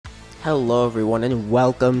Hello everyone and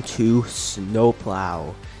welcome to Snow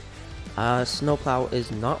Plow. Snow Plow is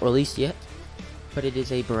not released yet, but it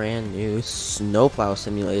is a brand new Snow Plow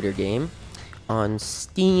simulator game on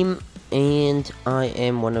Steam, and I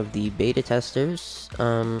am one of the beta testers.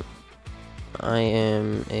 I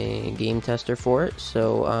am a game tester for it,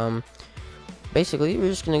 so basically we're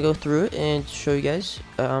just gonna go through it and show you guys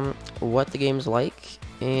what the game's like,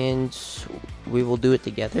 and we will do it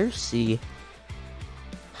together, see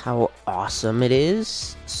how awesome it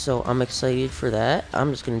is. So I'm excited for that. I'm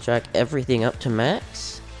just gonna jack everything up to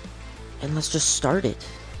max and let's just start it.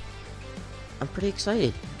 I'm pretty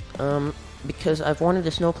excited because I've wanted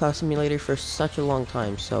a snowplow simulator for such a long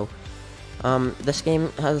time. So this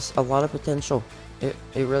game has a lot of potential. It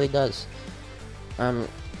really does. I've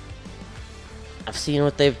seen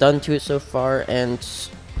what they've done to it so far, and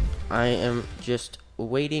I am just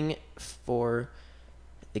waiting for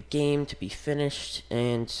the game to be finished.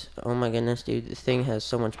 And oh my goodness, dude, this thing has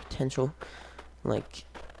so much potential. Like,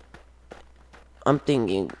 I'm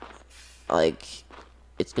thinking like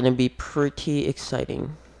it's gonna be pretty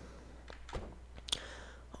exciting.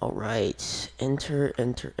 All right, enter.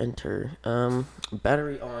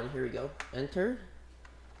 Battery on. Here we go. Enter.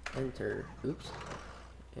 Oops.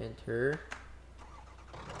 Enter.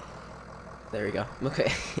 There we go. Okay.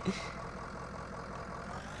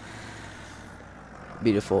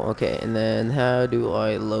 Beautiful. Okay, and then how do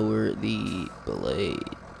I lower the blade?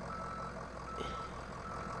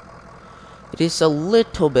 It is a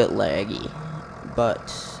little bit laggy,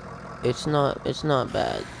 but it's not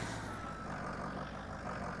bad.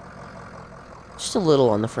 Just a little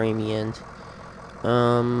on the framey end.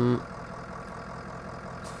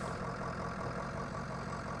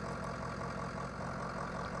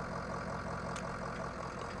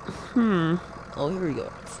 Oh, here we go.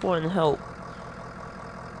 Foreign help.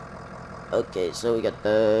 Okay, so we got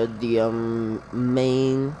the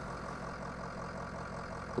main.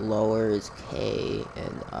 Lower is K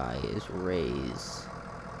and I is raise,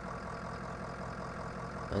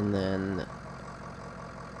 and then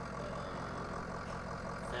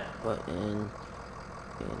that button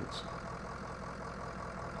and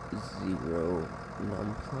 0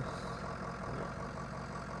 num plus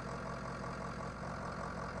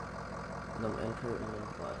num enter and num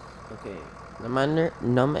plus. Okay,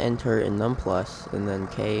 num enter and num plus, and then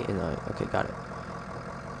K and I. Okay, got it.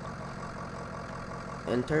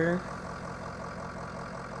 Enter.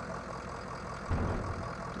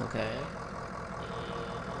 Okay.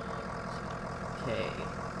 And K.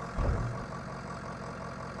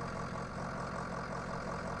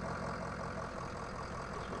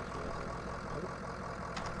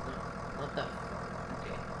 No, not that far.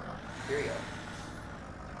 Okay. Here we go.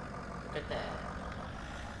 Look at that.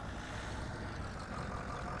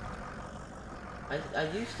 I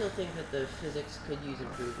do still think that the physics could use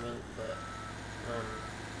improvement, but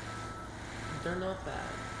they're not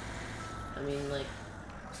bad. I mean, like,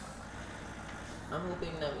 I'm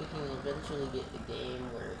hoping that we can eventually get a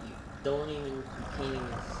game where you can't even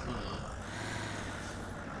see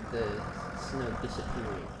the snow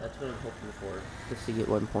disappearing. That's what I'm hoping for, to see at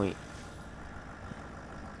one point.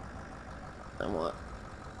 I want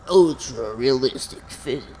ultra realistic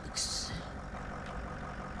physics.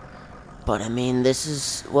 But I mean, this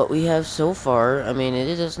is what we have so far. I mean, it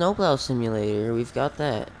is a snowplow simulator. We've got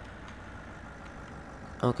that.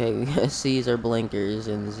 Okay, we got C's are blinkers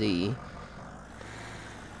and Z.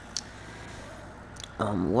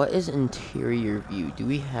 What is interior view? Do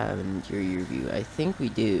we have an interior view? I think we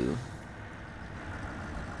do.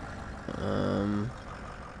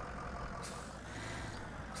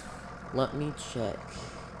 Let me check.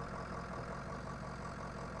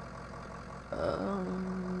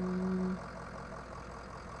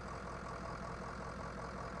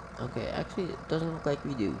 Okay, actually, it doesn't look like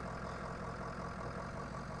we do.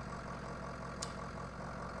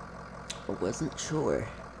 I wasn't sure.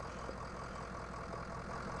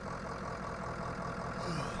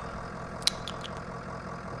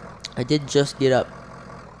 I did just get up,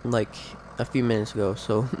 like, a few minutes ago,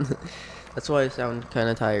 so that's why I sound kind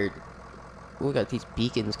of tired. Ooh, we got these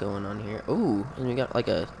beacons going on here. Ooh, and we got like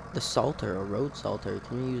the salter, a road salter.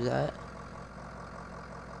 Can we use that?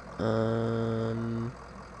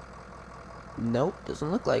 Nope,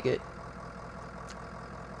 doesn't look like it.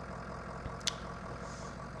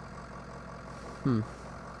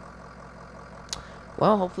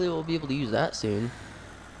 Well, hopefully we'll be able to use that soon,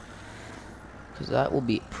 because that will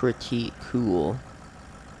be pretty cool.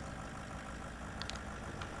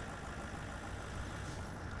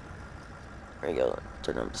 There we go.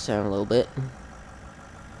 Turn up the sound a little bit.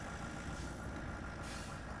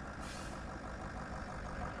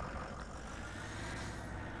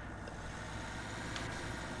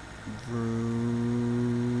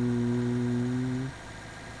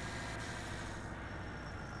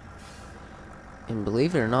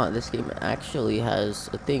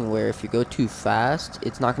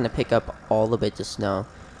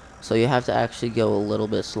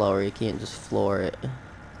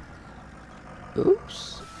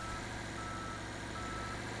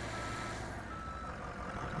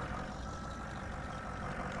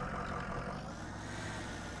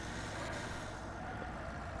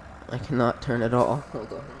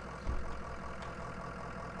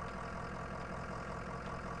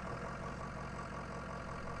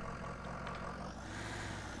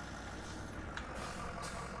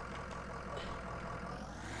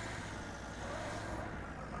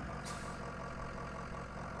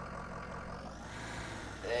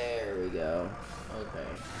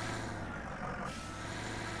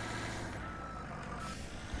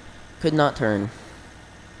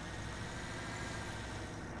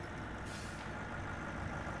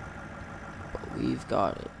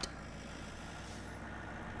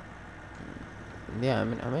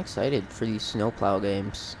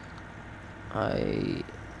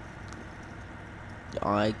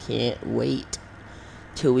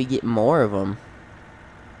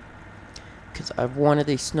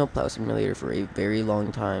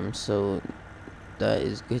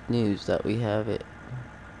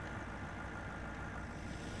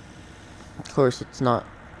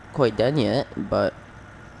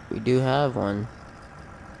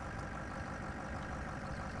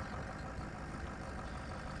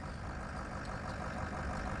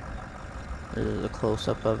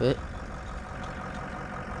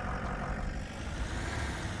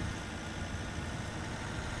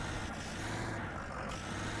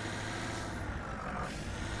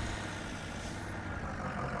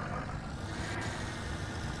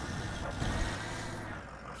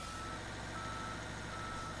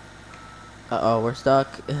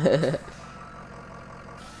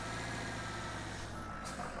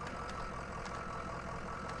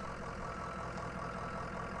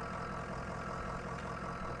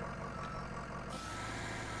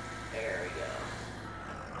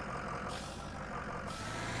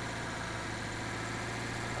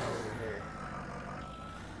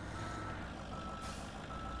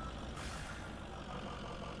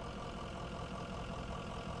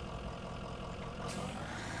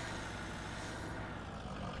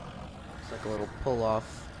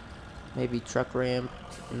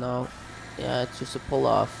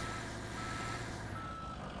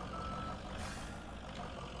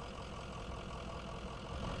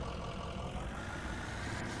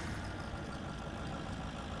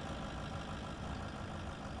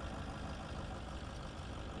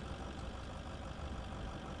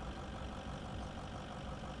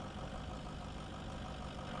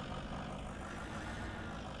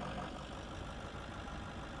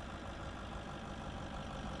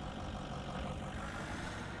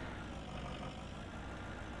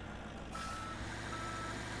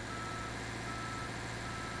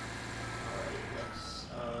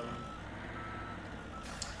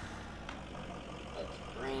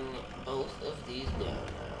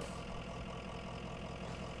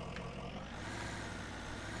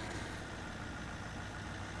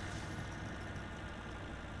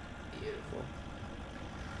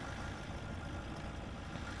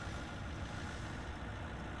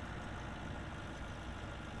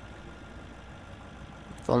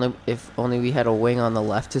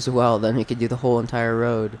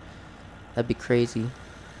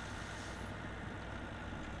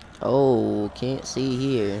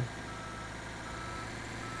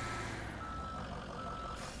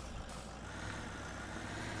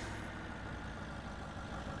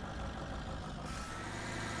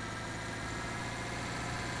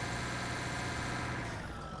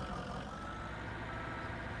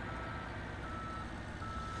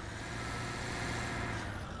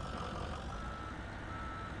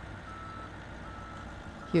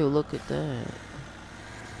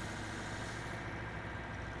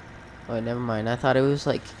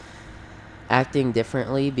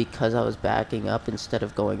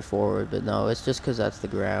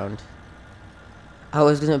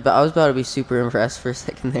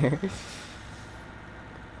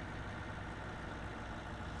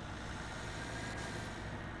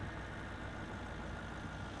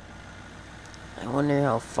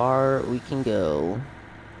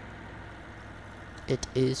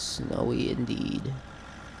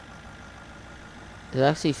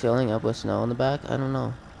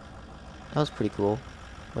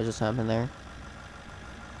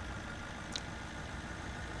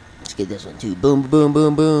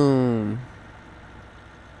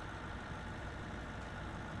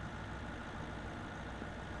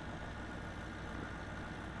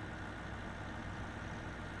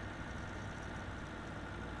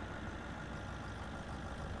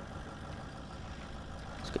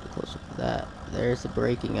 that. There's the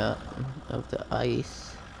breaking up of the ice.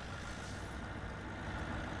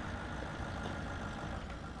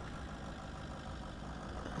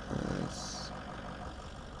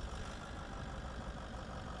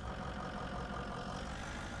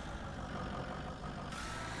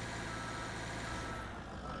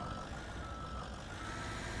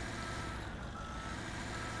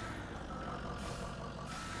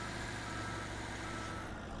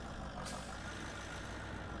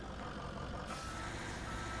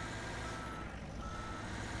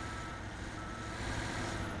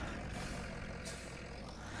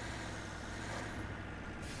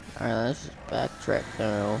 Alright, let's just backtrack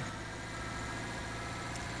now.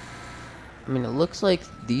 I mean, it looks like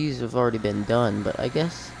these have already been done, but I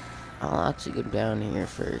guess I'll actually go down here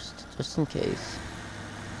first, just in case.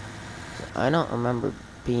 I don't remember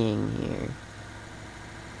being here.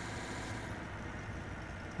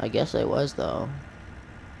 I guess I was, though.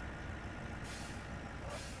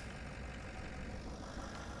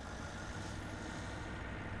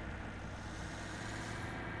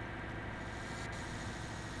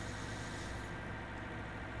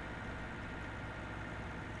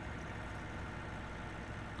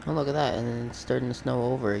 Oh, look at that, and it's starting to snow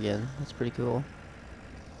over again. That's pretty cool.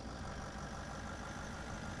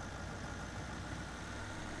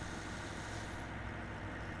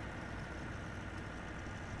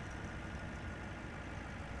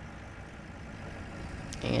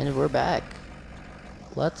 And we're back.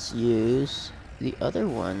 Let's use the other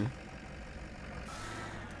one.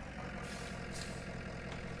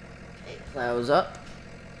 Okay, plows up.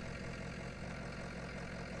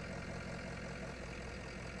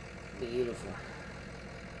 Beautiful.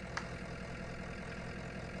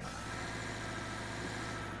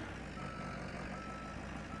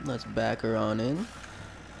 Let's back her on in.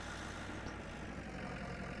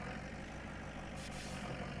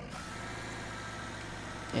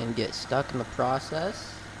 And get stuck in the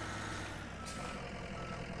process.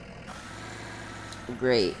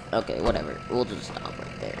 Great. Okay, whatever. We'll just stop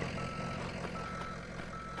right there.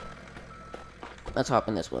 Let's hop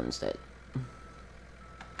in this one instead.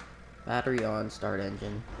 Battery on, start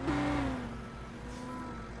engine.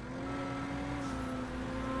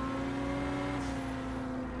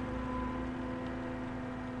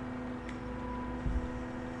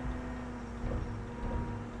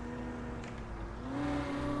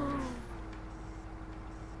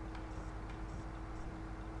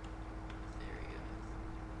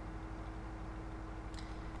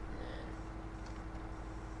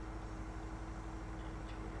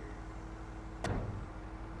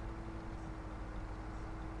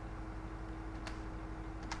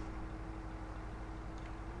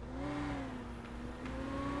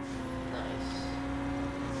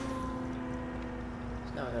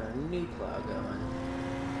 Now I got our new plow going.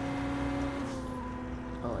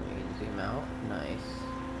 Oh, and you can zoom out. Nice.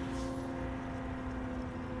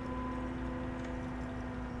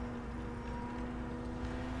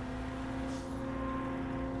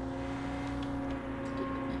 Get the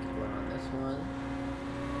beak going on this one.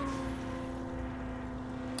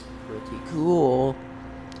 Pretty cool.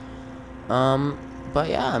 But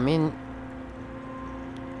yeah, I mean,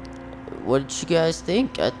 what did you guys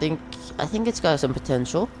think? I think it's got some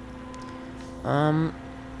potential. I'm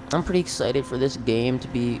pretty excited for this game to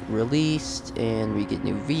be released, and we get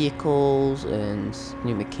new vehicles and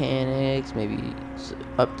new mechanics, maybe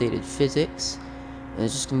updated physics, and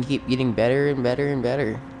it's just gonna keep getting better and better and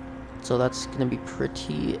better. So that's gonna be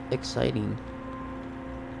pretty exciting.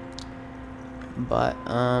 But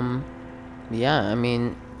yeah, I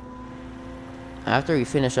mean, after we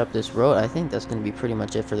finish up this road, I think that's gonna be pretty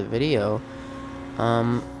much it for the video.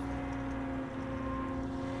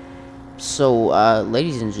 So,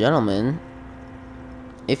 ladies and gentlemen,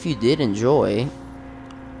 if you did enjoy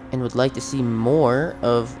and would like to see more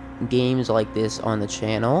of games like this on the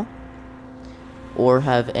channel, or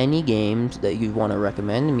have any games that you want to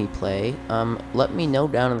recommend me play, let me know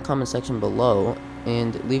down in the comment section below,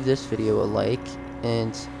 and leave this video a like,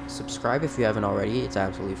 and subscribe if you haven't already. It's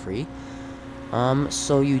absolutely free,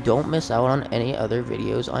 so you don't miss out on any other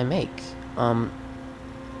videos I make.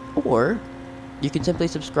 Or you can simply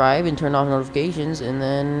subscribe and turn off notifications, and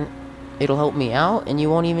then it'll help me out, and you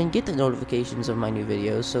won't even get the notifications of my new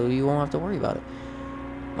videos, so you won't have to worry about it.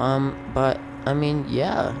 But I mean,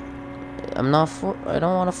 yeah, I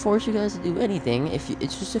don't want to force you guys to do anything. It's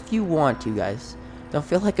just if you want to, guys. Don't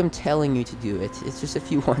feel like I'm telling you to do it. It's just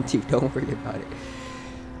if you want to. Don't worry about it.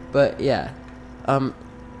 But yeah, I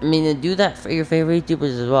mean, do that for your favorite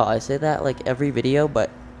YouTubers as well. I say that like every video, but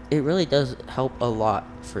it really does help a lot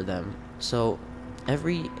for them. So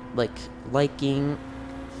every liking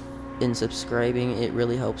in subscribing. It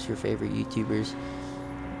really helps your favorite YouTubers,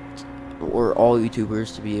 or all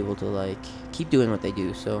YouTubers, to be able to like keep doing what they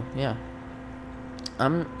do. So yeah,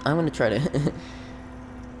 I'm gonna try to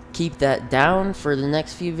keep that down for the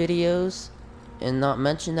next few videos and not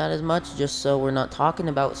mention that as much, just so we're not talking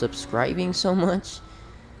about subscribing so much,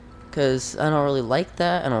 because I don't really like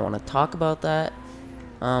that. I don't want to talk about that,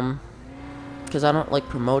 because I don't like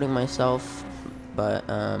promoting myself. But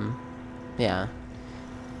yeah,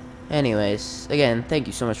 anyways, again, thank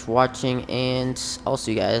you so much for watching, and I'll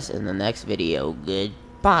see you guys in the next video.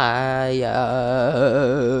 Goodbye.